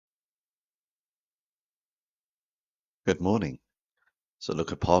Good morning. So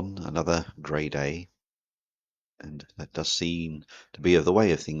look upon another grey day, and that does seem to be of the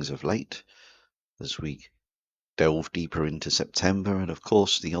way of things of late as we delve deeper into September, and of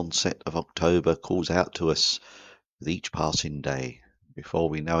course the onset of October calls out to us with each passing day. Before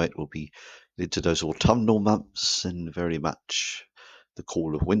we know it, we'll be into those autumnal months, and very much the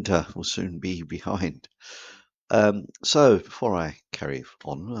call of winter will soon be behind. So before I carry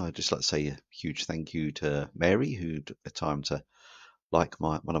on, I'd just like to say a huge thank you to Mary, who took the time to like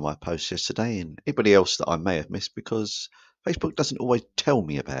one of my posts yesterday, and anybody else that I may have missed, because Facebook doesn't always tell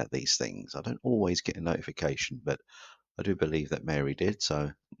me about these things. I don't always get a notification, but I do believe that Mary did,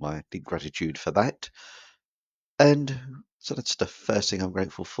 so my deep gratitude for that. And so that's the first thing I'm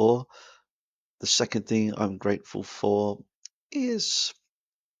grateful for. The second thing I'm grateful for is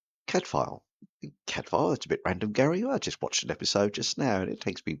Cadfile. Cadfile, that's a bit random, Gary. I just watched an episode just now, and it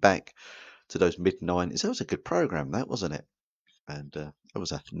takes me back to those mid-90s. That was a good program, that wasn't it? And it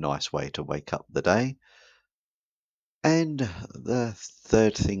was a nice way to wake up the day. And the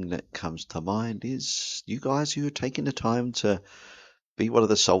third thing that comes to mind is you guys who are taking the time to be one of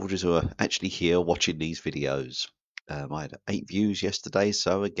the soldiers who are actually here watching these videos. I had 8 views yesterday,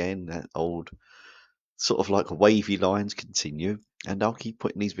 so again, that old sort of like wavy lines continue, and I'll keep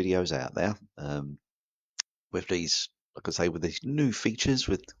putting these videos out there with these, like I say, with these new features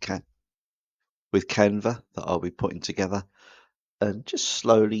with Canva that I'll be putting together, and just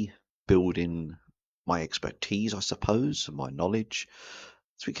slowly building my expertise, I suppose, and my knowledge,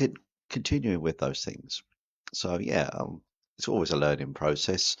 so we can continue with those things. So yeah, it's always a learning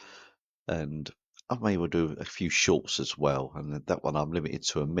process, and I may well do a few shorts as well, and that one I'm limited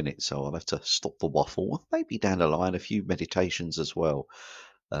to a minute, so I'll have to stop the waffle. Maybe down the line a few meditations as well.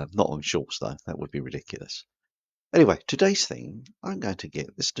 Not on shorts though, that would be ridiculous. Anyway, today's thing, I'm going to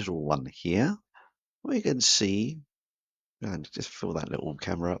get this little one here. We can see, and just fill that little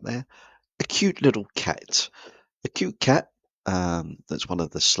camera up there, a cute little cat. A cute cat, that's one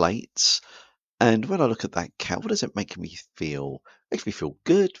of the slates. And when I look at that cat, what does it make me feel? Makes me feel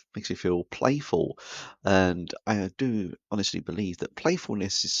good, makes me feel playful. And I do honestly believe that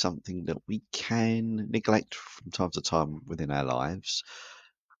playfulness is something that we can neglect from time to time within our lives.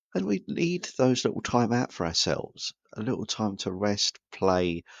 And we need those little time out for ourselves, a little time to rest,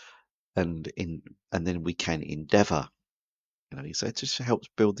 play, and then we can endeavour. So it just helps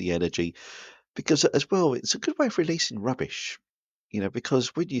build the energy, because as well, it's a good way of releasing rubbish.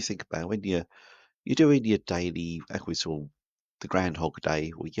 Because when you think about it, when you're doing your daily, like we saw the Groundhog Day,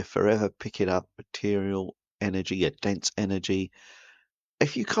 where you're forever picking up material energy, a dense energy.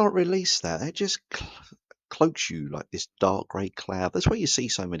 If you can't release that, it just cloaks you like this dark grey cloud. That's why you see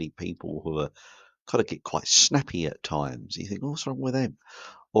so many people who are kind of get quite snappy at times. You think, oh, what's wrong with them?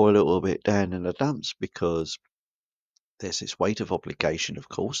 Or a little bit down in the dumps, because there's this weight of obligation, of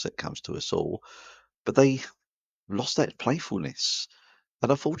course, that comes to us all. But they lost that playfulness. And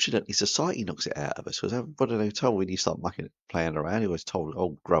unfortunately, society knocks it out of us, because everybody they told when you start playing around, you was told,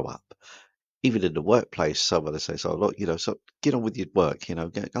 "Oh, grow up." Even in the workplace, someone will say, "So look, so get on with your work,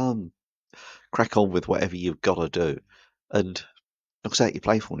 get on, crack on with whatever you've got to do," and knocks out your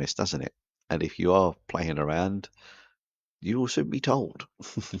playfulness, doesn't it? And if you are playing around, you will soon be told.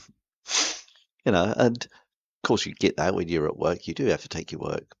 And of course you get that when you're at work. You do have to take your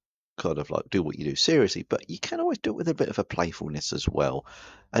work kind of like do what you do seriously, but you can always do it with a bit of a playfulness as well,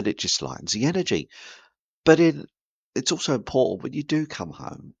 and it just lightens the energy. But it's also important when you do come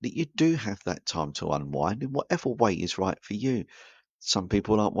home that you do have that time to unwind in whatever way is right for you. Some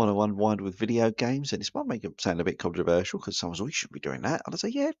people don't want to unwind with video games, and this might make it sound a bit controversial, because someone's, oh, you should be doing that. And I say,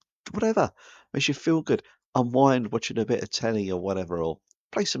 yeah, whatever. Makes you feel good. Unwind watching a bit of telly or whatever, or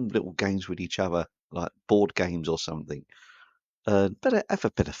play some little games with each other, like board games or something. But have a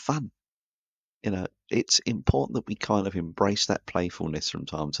bit of fun. It's important that we kind of embrace that playfulness from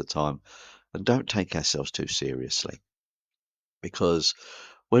time to time and don't take ourselves too seriously, because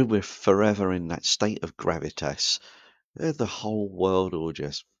when we're forever in that state of gravitas, the whole world will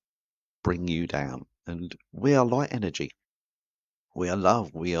just bring you down. And we are light energy. We are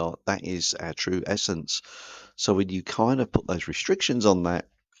love. That is our true essence. So when you kind of put those restrictions on that,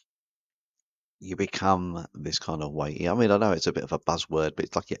 you become this kind of way. I mean, I know it's a bit of a buzzword, but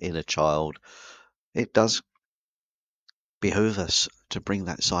it's like your inner child. It does behoove us to bring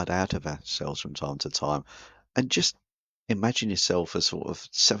that side out of ourselves from time to time, and just imagine yourself as sort of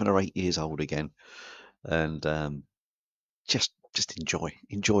 7 or 8 years old again, and just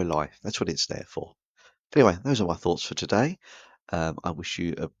enjoy life. That's what it's there for. Anyway, those are my thoughts for today. I wish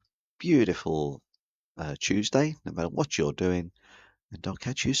you a beautiful Tuesday, no matter what you're doing, and I'll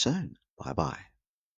catch you soon. Bye bye.